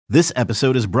This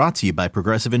episode is brought to you by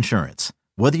Progressive Insurance.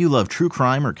 Whether you love true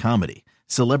crime or comedy,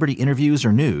 celebrity interviews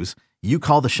or news, you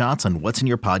call the shots on what's in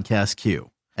your podcast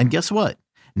queue. And guess what?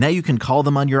 Now you can call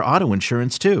them on your auto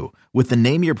insurance too with the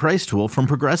Name Your Price tool from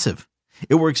Progressive.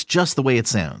 It works just the way it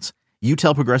sounds. You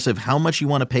tell Progressive how much you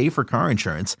want to pay for car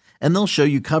insurance, and they'll show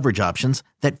you coverage options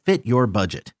that fit your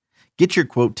budget. Get your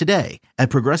quote today at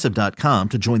Progressive.com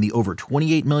to join the over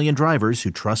 28 million drivers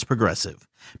who trust Progressive.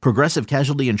 Progressive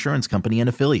Casualty Insurance Company and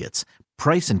Affiliates.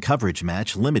 Price and coverage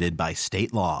match limited by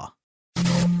state law.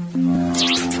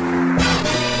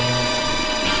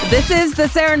 This is the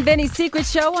Sarah and Vinny Secret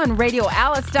Show on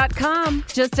RadioAlice.com.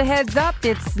 Just a heads up,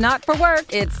 it's not for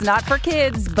work, it's not for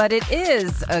kids, but it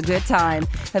is a good time.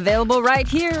 Available right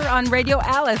here on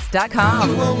RadioAlice.com.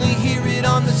 You only hear it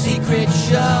on the Secret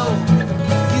Show.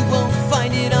 You won't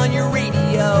find it on your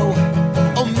radio.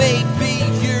 Or maybe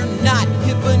you're not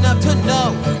hip enough to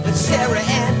know that Sarah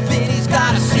and Vinny's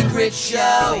got a secret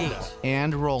show.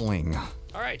 And rolling.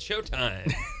 All right,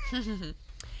 showtime.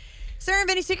 Sarah and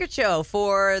Vinny Secret Show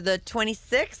for the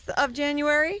 26th of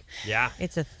January. Yeah.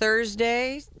 It's a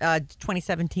Thursday,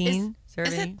 2017. Sarah,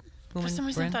 Is it? Vinny, For some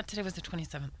reason, I Bryn? thought today was the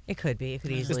 27th. It could be. It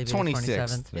could easily It's be the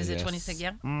 26th. 27th. Is it Yes. 26?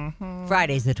 Yeah.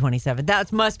 Friday's the 27th.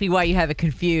 That must be why you have it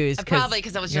confused. Probably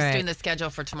because I was just right. doing the schedule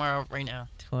for tomorrow right now.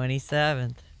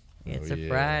 27th. It's Oh, a yeah.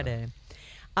 Friday.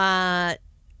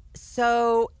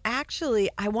 So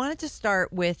actually, I wanted to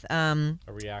start with A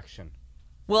reaction.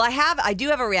 Well, I do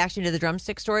have a reaction to the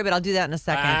drumstick story, but I'll do that in a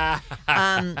second.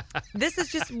 This is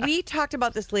just, we talked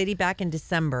about this lady back in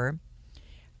December.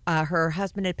 Her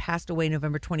husband had passed away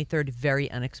November 23rd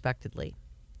very unexpectedly.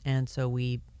 And so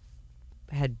we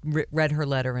had read her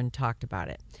letter and talked about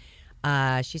it.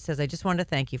 She says, I just wanted to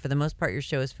thank you. For the most part, your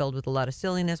show is filled with a lot of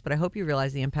silliness, but I hope you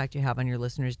realize the impact you have on your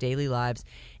listeners' daily lives.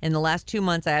 In the last 2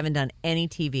 months, I haven't done any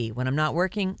TV. When I'm not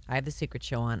working, I have The Secret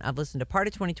Show on. I've listened to part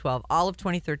of 2012, all of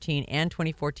 2013, and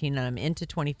 2014, and I'm into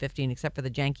 2015, except for the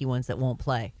janky ones that won't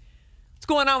play. What's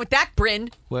going on with that,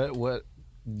 Bryn?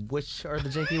 Which are the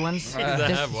janky ones?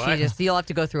 You'll have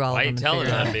to go through all Why of are them. you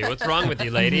telling on me? What's wrong with you,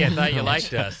 lady? I thought you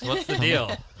liked us. What's the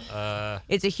deal?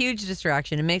 It's a huge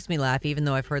distraction. It makes me laugh, even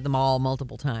though I've heard them all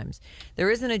multiple times.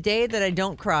 There isn't a day that I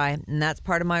don't cry, and that's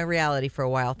part of my reality for a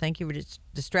while. Thank you for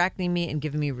distracting me and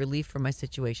giving me relief from my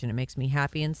situation. It makes me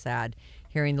happy and sad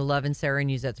hearing the love in Sarah and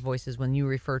Yuzette's voices when you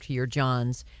refer to your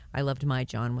Johns. I loved my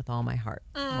John with all my heart.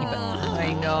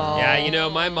 I know. Yeah,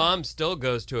 my mom still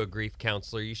goes to a grief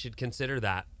counselor. You should consider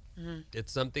that.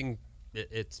 It's something,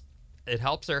 it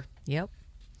helps her. Yep.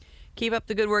 Keep up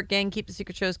the good work, gang. Keep the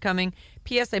secret shows coming.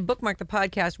 P.S. I bookmarked the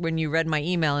podcast when you read my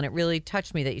email, and it really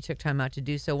touched me that you took time out to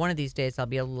do so. One of these days, I'll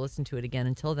be able to listen to it again.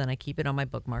 Until then, I keep it on my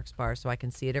bookmarks bar so I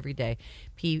can see it every day.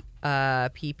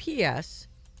 P.P.S.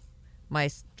 My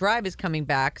drive is coming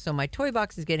back, so my toy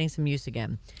box is getting some use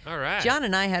again. All right. John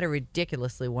and I had a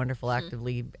ridiculously wonderful,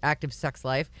 active sex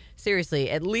life. Seriously,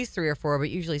 at least 3 or 4, but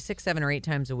usually 6, 7, or 8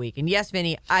 times a week. And yes,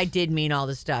 Vinny, I did mean all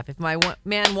this stuff. If my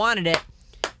man wanted it,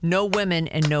 no women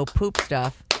and no poop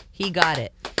stuff, he got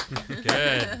it. Good.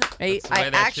 That's the way I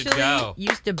that should go. actually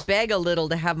used to beg a little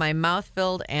to have my mouth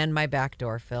filled and my back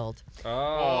door filled.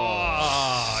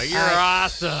 Oh, you're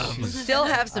awesome. Still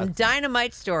have some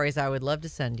dynamite stories I would love to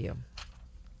send you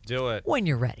Do it. when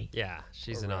you're ready. Yeah,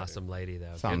 she's an awesome lady,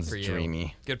 though. Sounds good for you.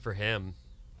 dreamy. Good for him.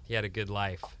 He had a good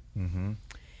life.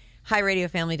 Hi, radio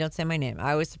family. Don't say my name.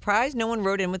 I was surprised no one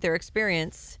wrote in with their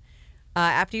experience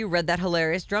after you read that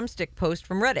hilarious drumstick post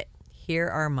from Reddit. Here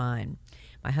are mine.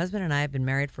 My husband and I have been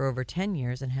married for over 10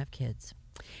 years and have kids.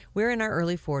 We're in our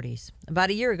early 40s. About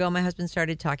a year ago, my husband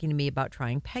started talking to me about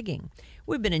trying pegging.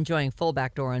 We've been enjoying full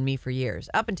backdoor on me for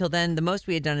years. Up until then, the most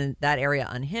we had done in that area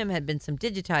on him had been some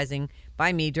digitizing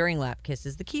by me during lap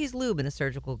kisses, the keys, lube, and a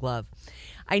surgical glove.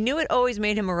 I knew it always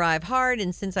made him arrive hard,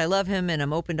 and since I love him and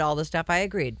I'm open to all the stuff, I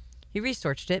agreed. He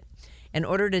researched it and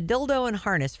ordered a dildo and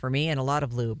harness for me and a lot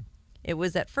of lube. It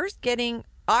was at first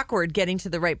awkward getting to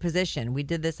the right position. We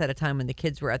did this at a time when the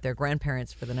kids were at their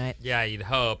grandparents for the night. Yeah, you'd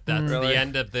hope. That's the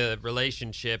end of the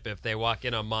relationship if they walk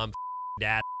in on mom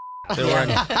dad. They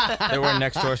weren't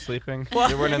next door sleeping.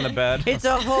 They weren't in the bed. It's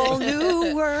a whole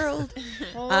new world.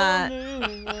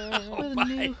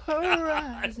 New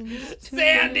horizons.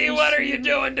 Sandy, what are you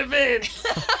doing to Vince?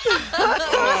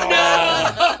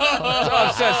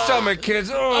 Upset stomach,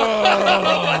 kids. Oh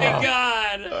my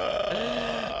God.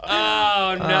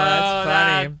 Oh no, that's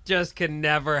funny. that just can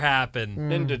never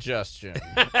happen. Indigestion.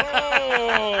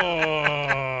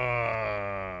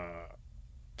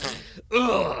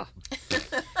 Ugh.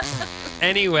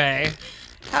 Anyway,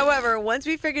 However, once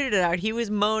we figured it out, he was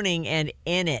moaning and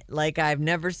in it like I've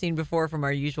never seen before from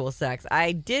our usual sex.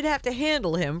 I did have to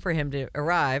handle him for him to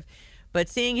arrive, but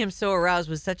seeing him so aroused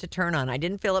was such a turn on. I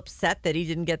didn't feel upset that he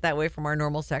didn't get that way from our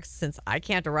normal sex since I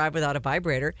can't arrive without a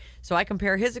vibrator, so I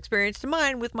compare his experience to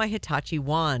mine with my Hitachi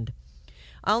wand.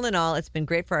 All in all, it's been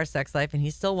great for our sex life, and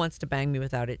he still wants to bang me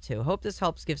without it, too. Hope this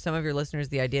helps give some of your listeners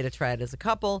the idea to try it as a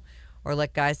couple or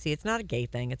let guys see it's not a gay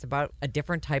thing. It's about a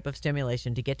different type of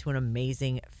stimulation to get to an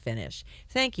amazing finish.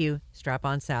 Thank you,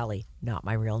 Strap-On Sally. Not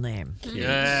my real name. You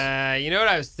know what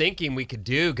I was thinking we could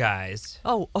do, guys?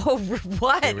 Oh,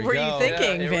 what Here we were you go. thinking,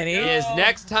 Yeah, here we Vinny? go. Is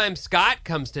next time Scott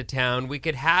comes to town, we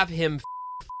could have him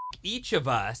each of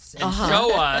us and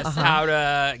show us how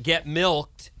to get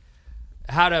milked,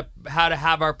 how to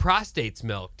have our prostates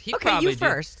milked. He'd Okay, probably you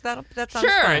first. That sounds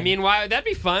Sure. fine. I mean, why? That'd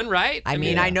be fun, right? I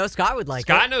mean, I know Scott would like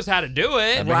Scott it. knows how to do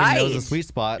it. I bet Right. he knows the sweet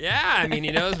spot. Yeah, I mean,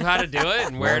 he knows how to do it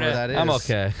and where Wherever to. that is. I'm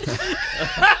okay.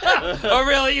 Oh,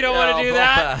 really? You don't want to do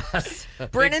that?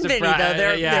 Bryn Big and Vinny, though, surprise.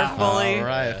 they're Yeah. fully. All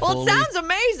right. Well, it fully- sounds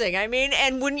amazing. I mean,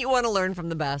 and wouldn't you want to learn from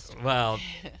the best? Well,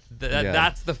 Yeah.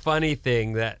 that's the funny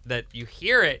thing that you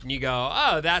hear it and you go,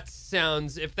 oh, that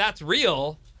sounds. If that's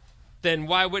real, then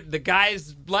why would the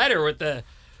guy's letter with the,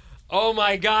 oh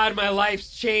my God, my life's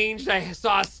changed. I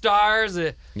saw stars.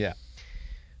 Yeah.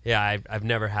 Yeah, I've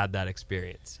never had that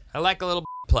experience. I like a little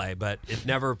play, but it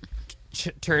never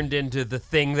turned into the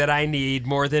thing that I need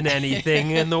more than anything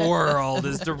in the world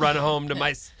is to run home to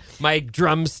my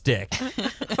drumstick.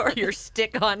 Or your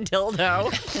stick-on dildo.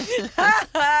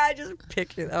 I just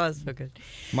picture that. Was so good.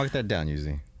 Mark that down,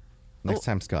 Yuzi. Next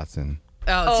time Scott's in.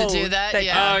 Oh, Oh, to do that? thank-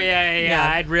 Yeah. Oh, yeah.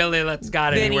 Yeah. I'd really let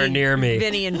Scott anywhere near me.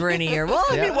 Vinny and Brinny are. Well,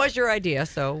 I mean, Yeah. it was your idea,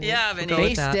 so Yeah, we'll Vinny. go with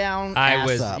Face that. down, I ass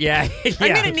was, up. yeah. I'm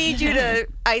yeah. gonna need you to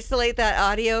isolate that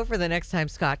audio for the next time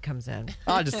Scott comes in.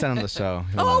 I'll just send him the show.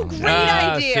 He'll Oh, know. great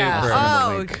Ah, idea! super.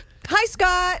 Oh, hi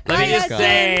Scott. Let Hi, me just Hudson.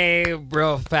 say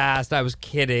real fast, I was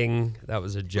kidding. That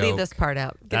was a joke. Leave this part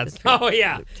out. Get That's this part. oh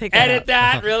yeah. Take that Edit out.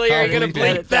 that. Really? Are you gonna bleep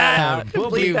bleep it. that? out. We'll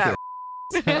Bleep bleep that.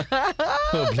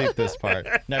 We'll bleep this part.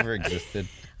 Never existed.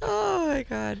 Oh my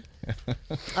god.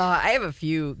 I have a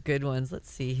few good ones. Let's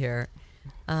see here.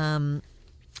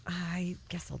 I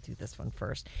guess I'll do this one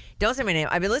first. Don't say my name.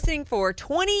 I've been listening for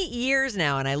 20 years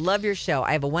now, and I love your show.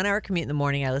 I have a 1-hour commute in the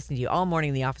morning. I listen to you all morning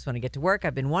in the office when I get to work.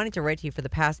 I've been wanting to write to you for the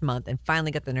past month and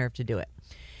finally got the nerve to do it.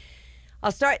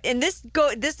 I'll start, and this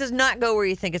does not go where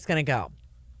you think it's going to go.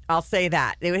 I'll say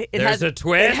that. It There's has a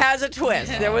twist? It has a twist.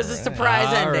 There was a surprise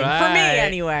All ending. For me, right.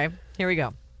 anyway. Here we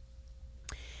go.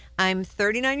 I'm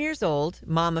 39 years old,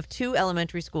 mom of 2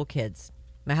 elementary school kids.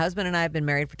 My husband and I have been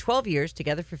married for 12 years,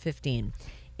 together for 15.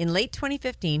 In late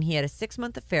 2015, he had a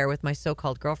 6-month affair with my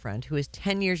so-called girlfriend, who is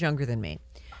 10 years younger than me.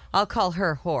 I'll call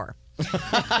her whore.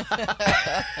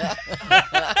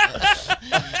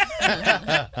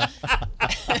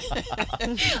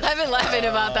 I've been laughing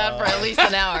about that for at least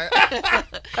an hour.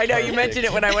 I know, you mentioned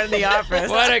it when I went in the office.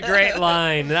 What a great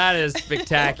line. That is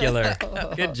spectacular.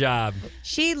 Good job.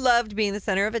 She loved being the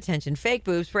center of attention. Fake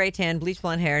boobs, spray tan, bleach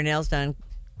blonde hair, nails done,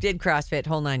 did CrossFit,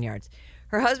 whole 9 yards.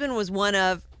 Her husband was one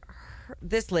of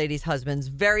this lady's husband's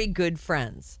very good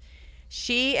friends.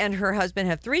 She and her husband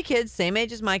have 3 kids, same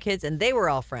age as my kids, and they were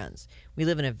all friends. We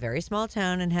live in a very small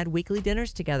town and had weekly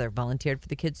dinners together, volunteered for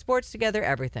the kids' sports together,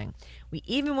 everything. We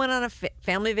even went on a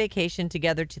family vacation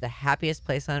together to the happiest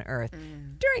place on earth.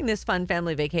 During this fun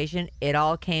family vacation, it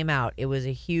all came out. It was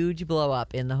a huge blow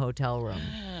up in the hotel room.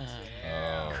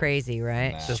 Crazy,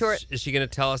 right? So Short. is she going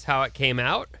to tell us how it came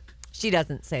out? She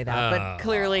doesn't say that, but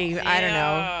clearly, I don't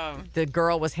know, the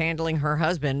girl was handling her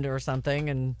husband or something,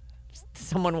 and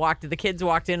the kids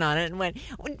walked in on it and went,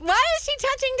 "Why is she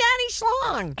touching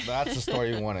Daddy Schlong?" That's the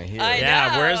story you want to hear. I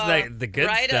Yeah, know. where's the good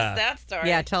Write stuff? us that story.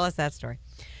 Yeah, tell us that story.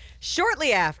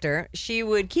 Shortly after, she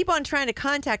would keep on trying to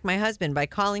contact my husband by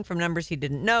calling from numbers he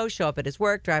didn't know, show up at his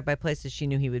work, drive by places she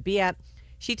knew he would be at.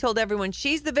 She told everyone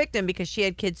she's the victim because she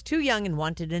had kids too young and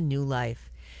wanted a new life.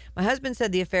 My husband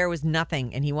said the affair was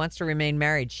nothing and he wants to remain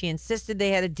married. She insisted they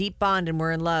had a deep bond and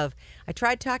were in love. I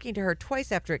tried talking to her twice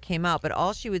after it came out, but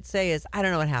all she would say is, "I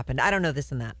don't know what happened. I don't know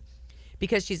this and that."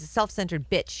 Because she's a self-centered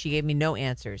bitch, she gave me no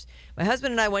answers. My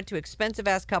husband and I went to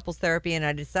expensive-ass couples therapy, and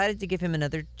I decided to give him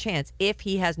another chance if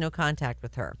he has no contact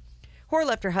with her. Whore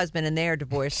left her husband, and they are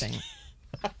divorcing.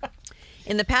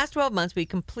 In the past 12 months, we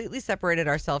completely separated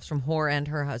ourselves from Whore and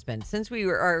her husband. Since we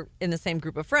are in the same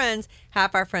group of friends,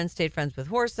 half our friends stayed friends with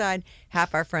Whore's side,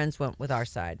 half our friends went with our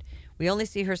side. We only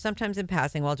see her sometimes in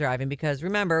passing while driving because,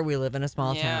 remember, we live in a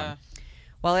small town.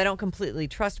 While I don't completely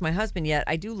trust my husband yet,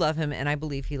 I do love him and I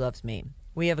believe he loves me.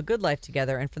 We have a good life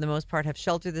together and for the most part have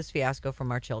sheltered this fiasco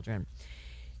from our children.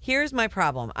 Here's my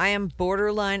problem. I am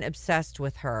borderline obsessed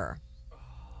with her.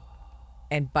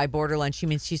 And by borderline, she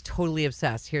means she's totally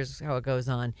obsessed. Here's how it goes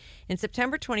on. In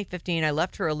September 2015, I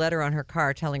left her a letter on her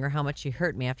car telling her how much she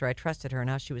hurt me after I trusted her and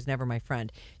how she was never my friend.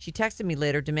 She texted me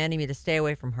later demanding me to stay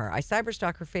away from her. I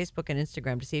cyberstalk her Facebook and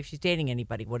Instagram to see if she's dating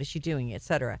anybody, what is she doing,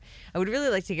 etc. I would really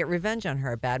like to get revenge on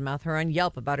her, badmouth her on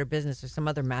Yelp about her business or some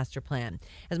other master plan.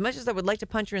 As much as I would like to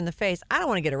punch her in the face, I don't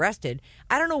want to get arrested.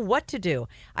 I don't know what to do.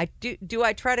 Do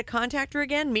I try to contact her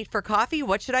again, meet for coffee?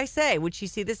 What should I say? Would she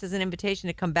see this as an invitation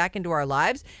to come back into our lives?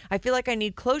 I feel like I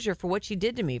need closure for what she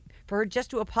did to me, for her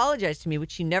just to apologize to me, which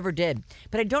she never did.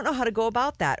 But I don't know how to go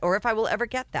about that, or if I will ever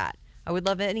get that. I would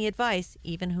love any advice,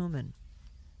 even Hooman.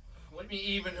 What do you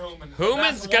mean, even Hooman?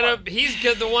 Hooman's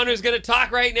he's the one who's gonna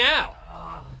talk right now.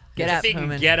 Get up, If he can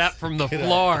Hooman. get up from the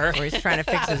floor. Or he's trying to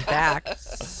fix his back.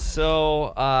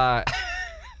 So,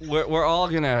 we're all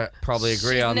gonna probably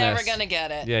agree She's on never this. gonna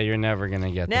get it. Yeah, you're never gonna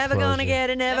get Never the gonna closure. get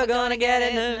it, never gonna get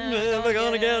it, never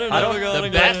gonna get it, never gonna The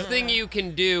get best thing you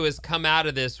can do is come out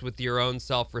of this with your own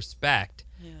self-respect.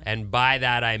 And by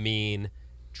that, I mean,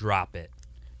 drop it.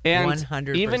 And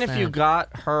 100%. even if you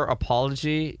got her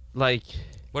apology, like,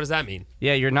 What does that mean?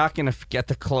 yeah, you're not gonna get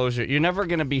the closure. You're never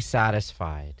gonna be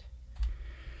satisfied.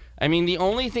 I mean, the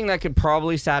only thing that could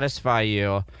probably satisfy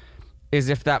you is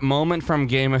if that moment from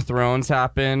Game of Thrones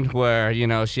happened where, you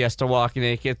know, she has to walk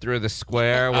naked through the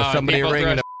square with somebody people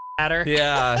ringing throw at her.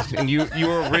 Yeah, and you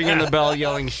were ringing the bell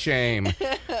yelling shame.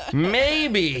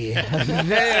 Maybe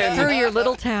then through your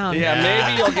little town. yeah,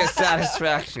 maybe you'll get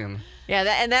satisfaction. Yeah,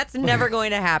 and that's never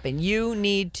going to happen. You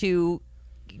need to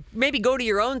maybe go to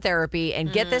your own therapy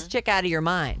and get this chick out of your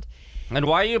mind. And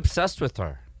why are you obsessed with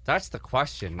her? That's the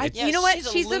question. Yeah, you know what? she's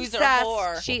a She's loser obsessed.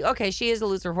 whore. She is a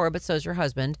loser whore, but so's your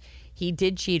husband. He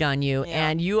did cheat on you,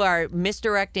 and you are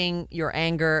misdirecting your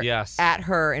anger at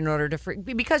her in order to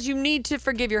because you need to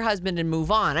forgive your husband and move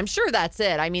on. I'm sure that's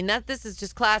it. I mean, this is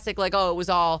just classic. Like, oh, it was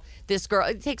all this girl.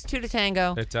 It takes two to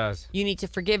tango. It does. You need to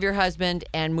forgive your husband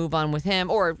and move on with him,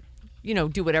 or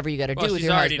do whatever you got to do with she's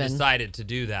your already husband. decided to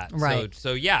do that. Right.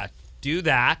 So yeah, do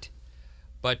that.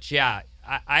 But yeah,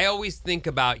 I always think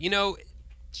about,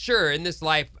 sure, in this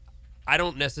life, I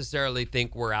don't necessarily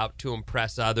think we're out to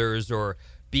impress others or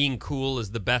being cool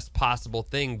is the best possible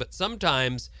thing. But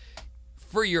sometimes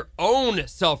for your own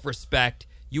self-respect,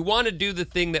 you want to do the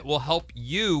thing that will help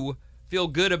you feel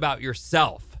good about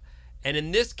yourself. And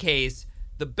in this case,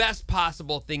 the best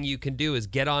possible thing you can do is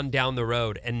get on down the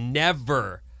road and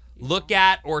never look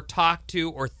at or talk to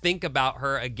or think about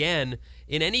her again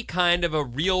in any kind of a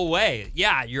real way.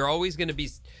 Yeah, you're always going to be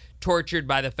tortured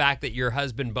by the fact that your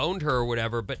husband boned her or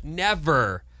whatever, but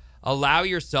never allow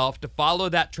yourself to follow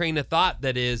that train of thought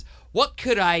that is, what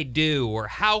could I do or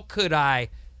how could I?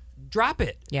 Drop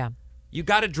it. Yeah. You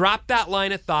got to drop that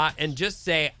line of thought and just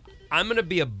say, I'm going to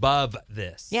be above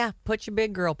this. Yeah, put your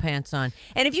big girl pants on.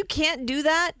 And if you can't do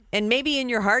that, and maybe in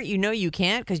your heart you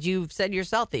can't because you've said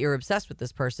yourself that you're obsessed with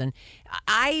this person,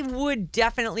 I would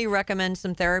definitely recommend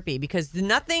some therapy because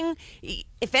nothing,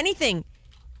 if anything,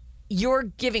 you're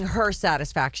giving her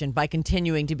satisfaction by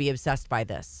continuing to be obsessed by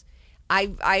this.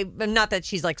 I'm not that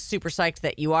she's like super psyched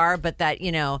that you are, but that,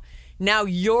 now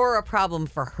you're a problem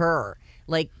for her.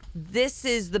 Like, this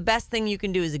is the best thing you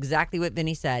can do is exactly what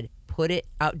Vinny said. Put it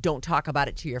out. Don't talk about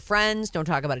it to your friends. Don't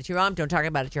talk about it to your mom. Don't talk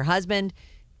about it to your husband.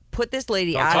 Put this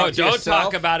lady out. Don't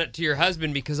talk about it to your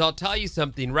husband because I'll tell you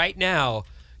something right now.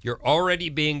 You're already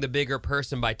being the bigger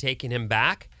person by taking him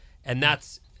back, and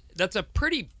that's a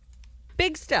pretty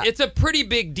big step. It's a pretty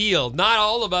big deal. Not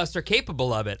all of us are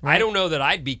capable of it. Right. I don't know that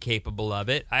I'd be capable of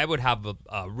it. I would have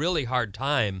a really hard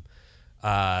time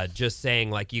just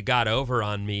saying, like, you got over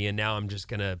on me, and now I'm just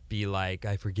going to be like,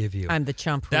 I forgive you. I'm the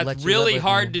chump who let That's you really live with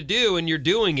hard me. to do, and you're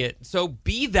doing it. So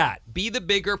be that. Be the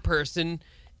bigger person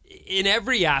in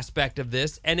every aspect of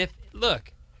this. And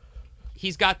look,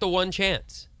 he's got the one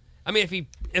chance. I mean,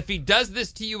 if he does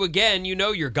this to you again,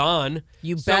 you're gone.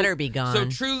 You better be gone. So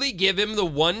truly give him the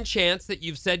one chance that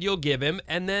you've said you'll give him,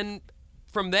 and then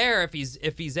from there, if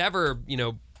he's ever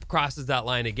crosses that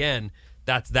line again,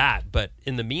 that's that. But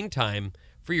in the meantime,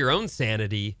 for your own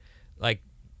sanity, like,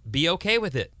 be okay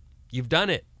with it. You've done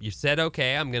it. You said,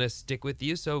 okay, I'm gonna stick with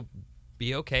you. So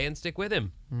be okay and stick with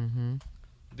him. Mm-hmm.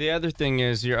 The other thing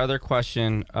is your other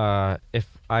question,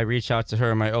 if I reach out to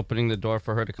her, am I opening the door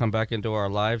for her to come back into our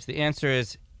lives? The answer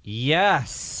is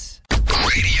yes.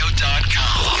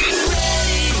 Radio.com.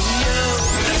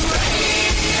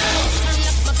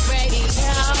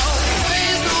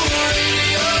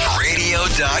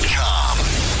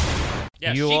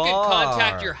 Yeah, You she could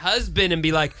contact are. your husband and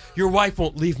be like, your wife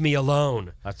won't leave me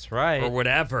alone. That's right. Or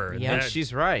whatever. Yeah. And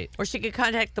she's right. Or she could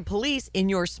contact the police in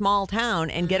your small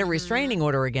town and get a restraining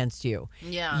order against you.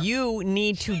 Yeah. You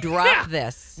need to drop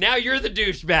this. Now you're the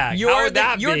douchebag. How would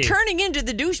that You're be? turning into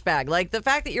the douchebag. Like the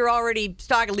fact that you're already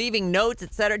leaving notes,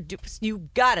 etc. You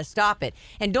gotta stop it.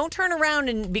 And don't turn around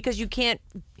and because you can't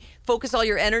focus all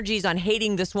your energies on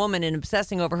hating this woman and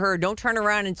obsessing over her. Don't turn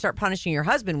around and start punishing your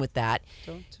husband with that.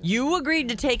 You agreed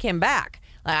to take him back.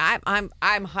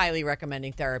 I'm highly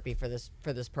recommending therapy for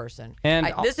this person.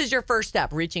 And this is your first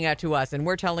step, reaching out to us, and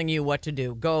we're telling you what to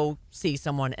do. Go see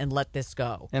someone and let this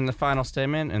go. And the final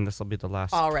statement, and this will be the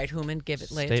last. All right, Human, lay it to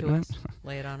Statement? us.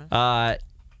 Lay it on us.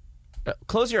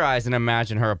 Close your eyes and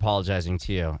imagine her apologizing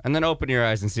to you. And then open your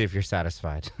eyes and see if you're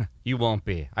satisfied. You won't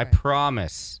be. I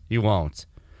promise you won't.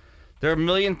 There are a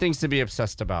million things to be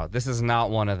obsessed about. This is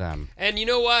not one of them. And you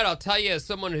know what? I'll tell you, as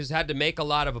someone who's had to make a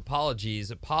lot of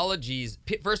apologies,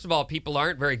 first of all, people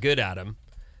aren't very good at them.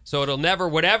 So it'll never,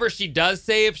 whatever she does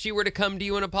say, if she were to come to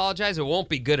you and apologize, it won't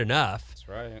be good enough. That's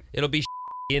right. It'll be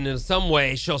and in some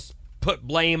way she'll put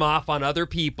blame off on other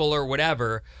people or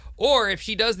whatever. Or if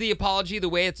she does the apology the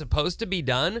way it's supposed to be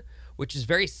done, which is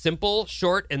very simple,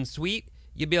 short, and sweet,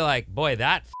 you'd be like, boy,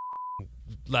 that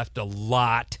left a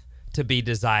lot to be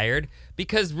desired.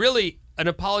 Because really, an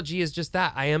apology is just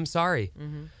that. I am sorry.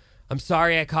 Mm-hmm. I'm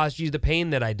sorry I caused you the pain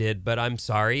that I did, but I'm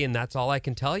sorry, and that's all I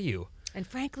can tell you. And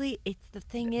frankly, the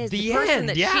thing is, The the person end,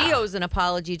 that yeah. she owes an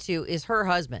apology to is her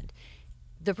husband.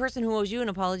 The person who owes you an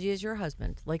apology is your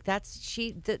husband. Like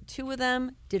the two of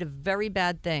them did a very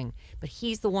bad thing, but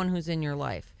he's the one who's in your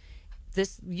life.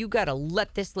 You got to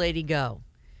let this lady go.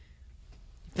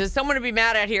 If there's someone to be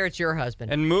mad at here, it's your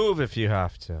husband. And move if you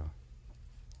have to.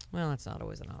 Well, that's not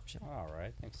always an option. All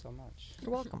right. Thanks so much.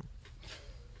 You're welcome.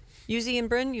 Yuzi and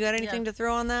Bryn, you got anything to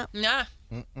throw on that? Nah.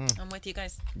 I'm with you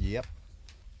guys. Yep.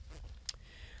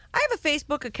 I have a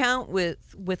Facebook account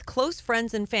with close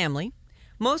friends and family,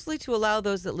 mostly to allow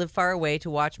those that live far away to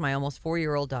watch my almost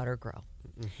 4-year-old daughter grow.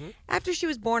 Mm-hmm. After she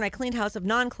was born, I cleaned house of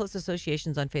non-close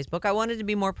associations on Facebook. I wanted to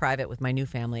be more private with my new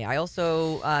family. I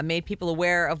also made people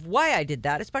aware of why I did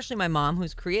that, especially my mom,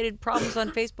 who's created problems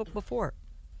on Facebook before.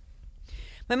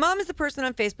 My mom is the person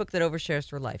on Facebook that overshares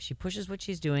her life. She pushes what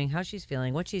she's doing, how she's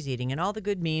feeling, what she's eating, and all the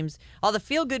good memes, all the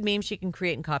feel-good memes she can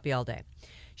create and copy all day.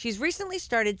 She's recently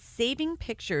started saving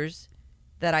pictures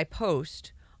that I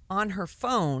post on her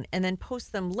phone and then posts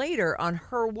them later on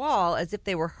her wall as if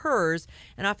they were hers,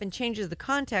 and often changes the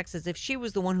context as if she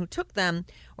was the one who took them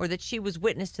or that she was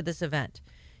witness to this event.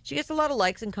 She gets a lot of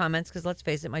likes and comments because, let's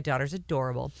face it, my daughter's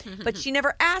adorable. But she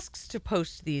never asks to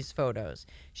post these photos.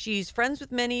 She's friends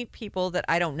with many people that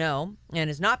I don't know and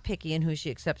is not picky in who she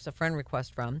accepts a friend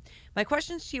request from. My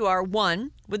questions to you are,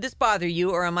 1, would this bother you,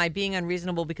 or am I being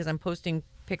unreasonable because I'm posting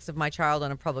pics of my child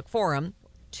on a public forum?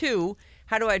 2,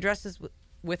 how do I address this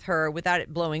with her without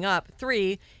it blowing up?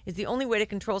 3, is the only way to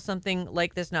control something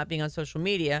like this not being on social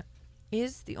media?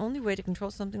 Is the only way to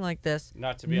control something like this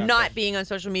Not being on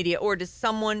social media? Or does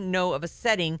someone know of a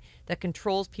setting that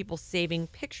controls people saving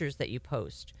pictures that you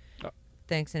post?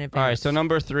 Thanks in advance. All right. So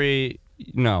number 3,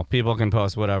 no, people can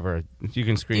post whatever. You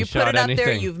can screenshot you put it anything. up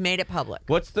there, you've made it public.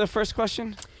 What's the first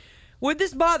question? Would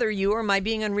this bother you, or am I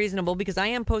being unreasonable because I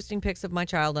am posting pics of my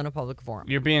child on a public forum?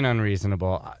 You're being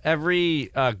unreasonable.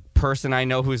 Every person I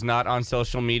know who's not on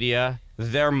social media,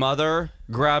 their mother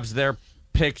grabs their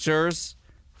pictures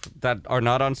that are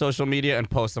not on social media and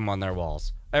posts them on their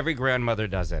walls. Every grandmother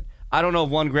does it. I don't know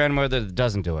of one grandmother that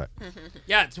doesn't do it.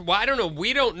 Yeah, I don't know.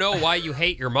 We don't know why you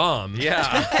hate your mom.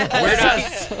 Yeah.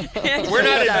 We're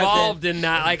not involved in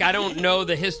that. Like, I don't know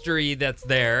the history that's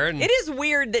there. And It is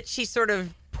weird that she sort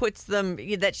of puts them,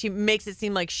 that she makes it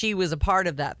seem like she was a part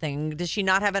of that thing. Does she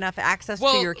not have enough access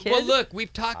to your kid? Well, look,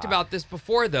 we've talked about this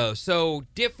before, though. So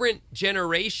different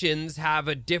generations have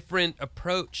a different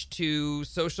approach to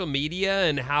social media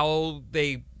and how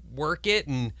they work it.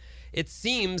 And it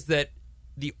seems that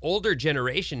the older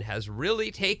generation has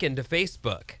really taken to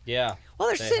Facebook. Yeah. Well,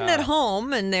 they're sitting at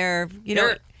home and they're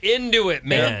into it, they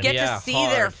man. don't get to see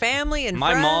their family and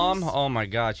my friends. mom, oh my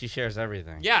God, she shares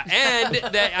everything. Yeah,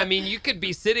 and you could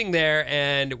be sitting there,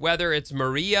 and whether it's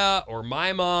Maria or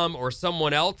my mom or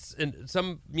someone else, and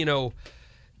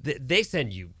they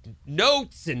send you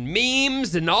notes and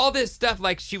memes and all this stuff.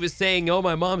 Like she was saying, oh,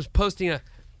 my mom's posting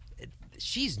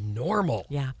she's normal.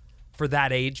 Yeah. For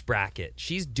that age bracket.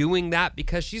 She's doing that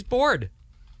because she's bored.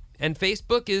 And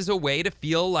Facebook is a way to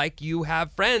feel like you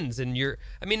have friends, and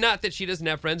not that she doesn't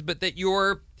have friends, but that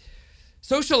you're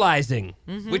socializing,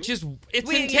 which is its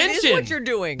intention. It is what you're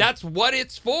doing. That's what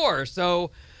it's for.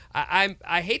 So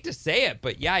I hate to say it,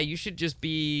 but yeah, you should just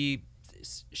be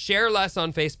share less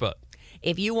on Facebook.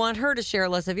 If you want her to share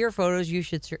less of your photos, you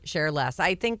should share less.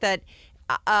 I think that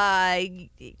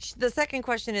the second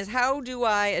question is, how do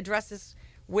I address this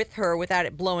with her without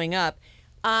it blowing up?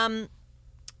 I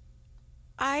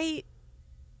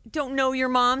don't know your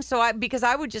mom, because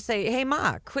I would just say, "Hey,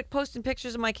 Ma, quit posting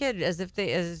pictures of my kid as if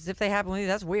they happen with you.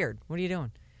 That's weird. What are you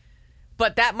doing?"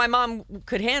 But my mom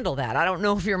could handle that. I don't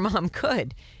know if your mom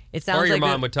could. It sounds or your like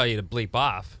mom would tell you to bleep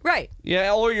off. Right.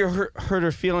 Yeah, or you hurt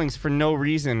her feelings for no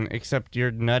reason except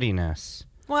your nuttiness.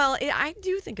 Well, I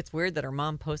do think it's weird that her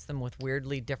mom posts them with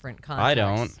weirdly different contexts. I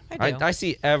don't. I do. I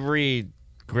see every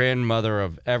grandmother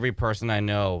of every person I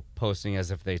know posting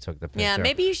as if they took the picture. Yeah,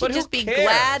 maybe you should But who just be cares?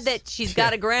 glad that she's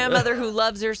got a grandmother who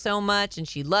loves her so much, and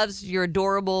she loves your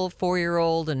adorable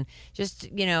 4-year-old, and just,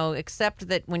 accept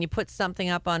that when you put something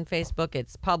up on Facebook,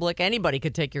 it's public. Anybody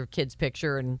could take your kid's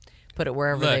picture and put it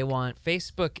wherever they want.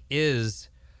 Facebook is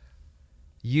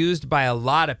used by a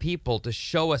lot of people to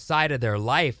show a side of their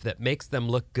life that makes them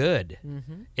look good.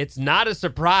 Mm-hmm. It's not a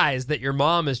surprise that your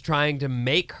mom is trying to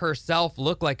make herself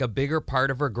look like a bigger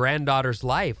part of her granddaughter's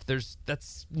life.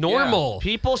 That's normal. Yeah.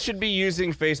 People should be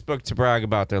using Facebook to brag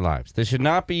about their lives. They should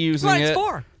not be using That's what it. it's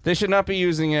for. They should not be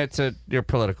using it to your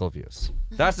political views.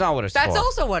 That's not what it's for. That's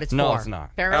also what it's No, for. it's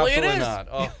not. Apparently Absolutely it is. not.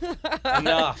 Oh,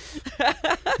 enough.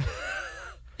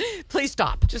 Please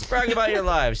stop. Just brag about your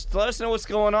lives. Let us know what's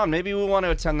going on. Maybe we want to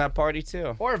attend that party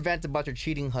too. Or vent about your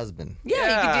cheating husband. Yeah, you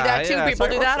can do that too. Yeah, People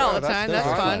it's do like, that all the that's time. That's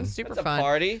fun. fun. Super That's a fun.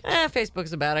 party.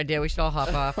 Facebook's a bad idea. We should all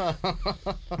hop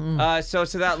off. So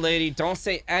to that lady, don't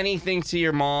say anything to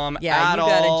your mom Yeah, at you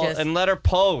gotta all, just- and let her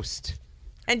post.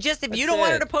 And just if you That's don't want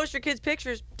her it. to post your kids'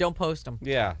 pictures, don't post them.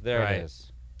 Yeah, there Right. it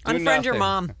is. Do Unfriend your nothing.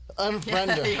 mom.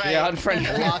 Unfriend her. Yeah, unfriend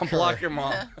your mom. Block her. Block your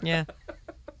mom. Yeah.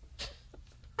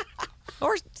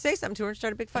 Or say something to her and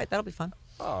start a big fight. That'll be fun.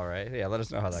 All right. Yeah, let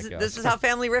us know how that goes. This is how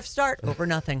family rifts start. Over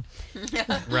nothing.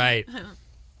 Right.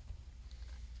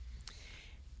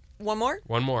 One more?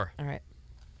 One more. All right.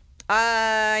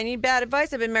 I need bad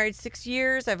advice. I've been married 6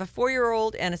 years. I have a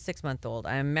 4-year-old and a 6-month-old.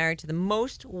 I am married to the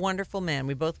most wonderful man.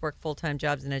 We both work full-time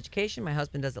jobs in education. My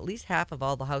husband does at least half of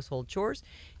all the household chores.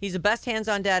 He's the best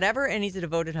hands-on dad ever, and he's a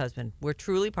devoted husband. We're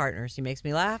truly partners. He makes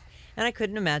me laugh, and I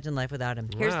couldn't imagine life without him.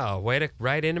 Wow, way to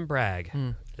write in and brag.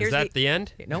 Is Here's that the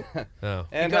end? Nope. Oh.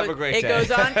 And have a great It day.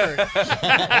 goes on for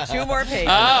 2 more pages.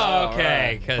 Oh,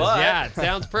 okay. Because, But- yeah, it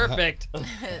sounds perfect.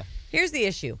 Here's the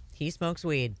issue. He smokes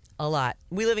weed a lot.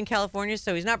 We live in California,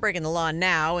 so he's not breaking the law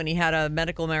now, and he had a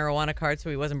medical marijuana card, so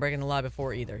he wasn't breaking the law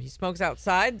before either. He smokes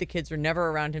outside. The kids are never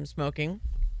around him smoking,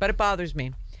 but it bothers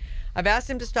me. I've asked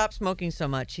him to stop smoking so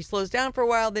much. He slows down for a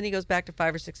while, then he goes back to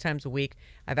 5 or 6 times a week.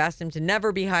 I've asked him to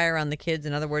never be high around the kids.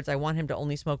 In other words, I want him to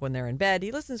only smoke when they're in bed.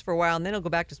 He listens for a while, and then he'll go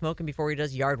back to smoking before he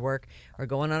does yard work or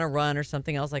going on a run or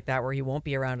something else like that where he won't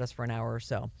be around us for an hour or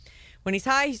so. When he's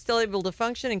high, he's still able to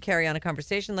function and carry on a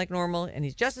conversation like normal, and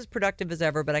he's just as productive as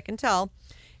ever, but I can tell,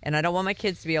 and I don't want my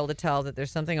kids to be able to tell, that there's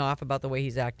something off about the way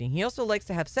he's acting. He also likes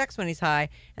to have sex when he's high,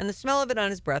 and the smell of it on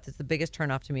his breath is the biggest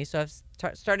turnoff to me, so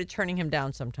I've started turning him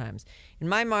down sometimes. In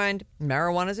my mind,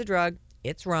 marijuana is a drug,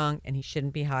 it's wrong, and he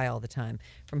shouldn't be high all the time.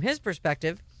 From his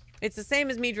perspective, it's the same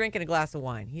as me drinking a glass of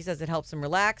wine. He says it helps him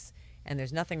relax, and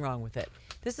there's nothing wrong with it.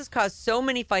 This has caused so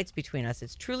many fights between us.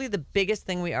 It's truly the biggest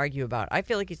thing we argue about. I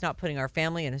feel like he's not putting our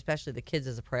family, and especially the kids,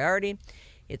 as a priority.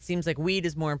 It seems like weed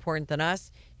is more important than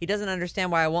us. He doesn't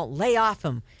understand why I won't lay off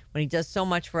him when he does so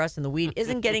much for us, and the weed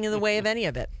isn't getting in the way of any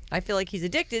of it. I feel like he's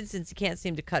addicted since he can't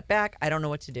seem to cut back. I don't know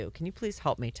what to do. Can you please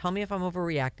help me? Tell me if I'm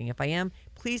overreacting. If I am,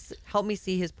 please help me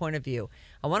see his point of view.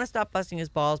 I want to stop busting his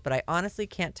balls, but I honestly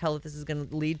can't tell if this is going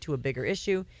to lead to a bigger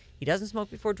issue. He doesn't smoke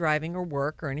before driving or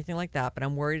work or anything like that, but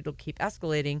I'm worried it'll keep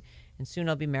escalating, and soon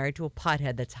I'll be married to a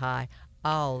pothead that's high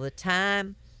all the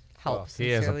time. Help. He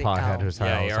is a Sincerely, pothead Al. who's high.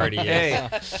 Yeah, all he the already time.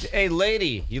 is. Hey,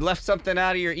 lady, you left something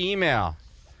out of your email.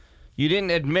 You didn't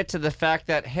admit to the fact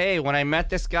that, hey, when I met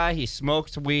this guy, he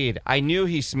smoked weed. I knew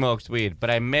he smoked weed, but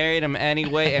I married him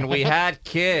anyway, and we had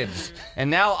kids. And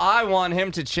now I want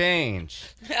him to change.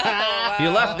 You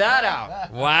left that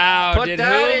out. Wow. Put Did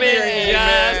that in Hooman your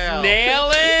just email. nail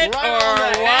it Right on or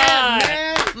the what?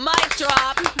 head, man. Mic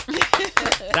drop.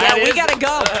 That Yeah, we is- gotta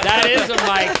go. That is a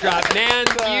mic drop. Man,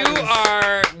 you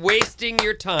are wasting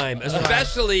your time,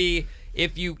 especially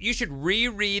if you should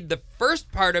reread the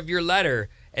first part of your letter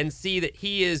and see that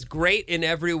he is great in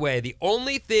every way. The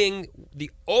only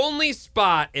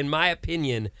spot, in my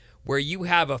opinion, where you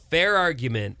have a fair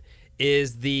argument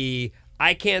is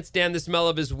I can't stand the smell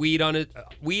of his weed on his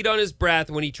breath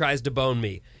when he tries to bone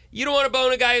me. You don't want to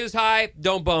bone a guy who's high,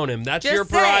 don't bone him. That's Just your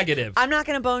say, prerogative. I'm not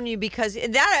going to bone you because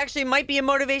that actually might be a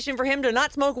motivation for him to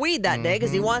not smoke weed that day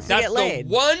because he wants to get laid. That's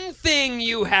the one thing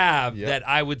you have that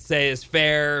I would say is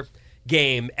fair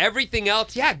game. Everything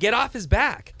else, get off his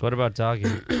back. What about doggy?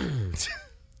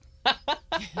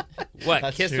 What?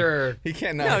 That's Kiss true. her? He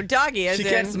can't. No, doggy. As She in,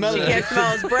 can't smell she it. can't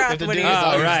smell his breath to when do he's. his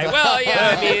Oh, doggy right. style. Well,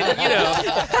 yeah, I mean,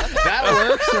 That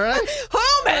works, right?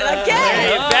 Hooman again.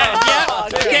 Hey, Oh,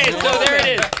 okay, so there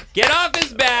it is. Get off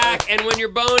his back, and when you're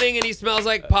boning and he smells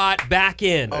like pot, back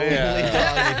in. Only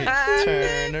doggy.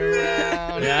 Turn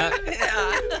around. Yeah.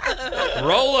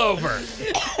 Roll over.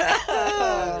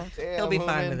 He'll be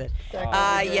fine with it. You're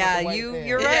right.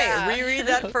 Yeah. Reread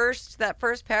that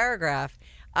first paragraph.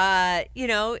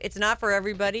 It's not for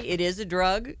everybody. It is a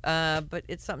drug, but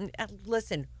it's something.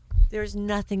 Listen, there's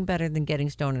nothing better than getting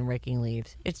stoned and raking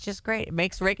leaves. It's just great. It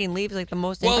makes raking leaves like the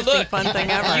most interesting, fun thing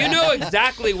ever. You know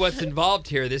exactly what's involved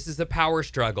here. This is a power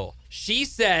struggle. She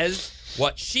says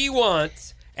what she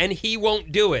wants, and he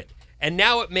won't do it. And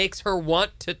now it makes her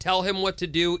want to tell him what to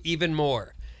do even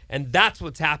more. And that's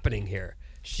what's happening here.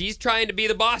 She's trying to be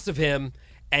the boss of him,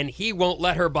 and he won't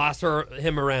let her boss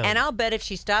him around. And I'll bet if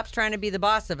she stops trying to be the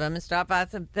boss of him and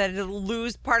that it'll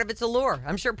lose part of its allure.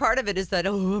 I'm sure part of it is that,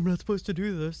 I'm not supposed to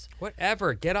do this.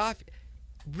 Whatever. Get off.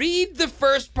 Read the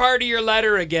first part of your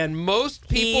letter again. Most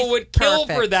people He's would kill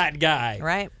perfect. for that guy.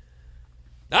 Right?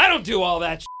 I don't do all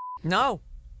that No.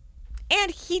 And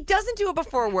he doesn't do it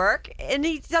before work, and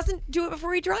he doesn't do it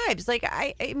before he drives. Like,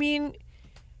 I mean,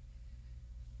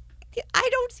 I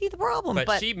don't see the problem.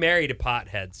 But she married a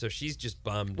pothead, so she's just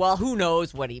bummed. Well, who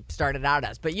knows what he started out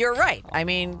as? But you're right. I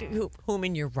mean,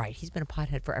 Hooman, you're right. He's been a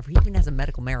pothead forever. He even has a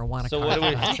medical marijuana So card. what do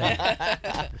we- for God's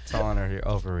sake. Telling her you're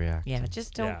overreacting. Yeah,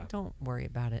 just don't worry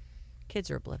about it. Kids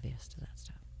are oblivious to that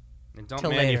stuff. And don't Till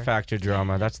later. manufacture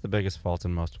drama. That's the biggest fault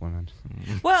in most women.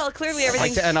 Well, clearly I'd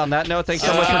everything's like to end on that note. Thanks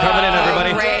so much for coming in,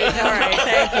 everybody. great. All right,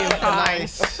 thank you. Fine.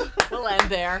 Nice. We'll end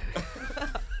there.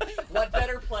 What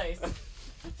better place?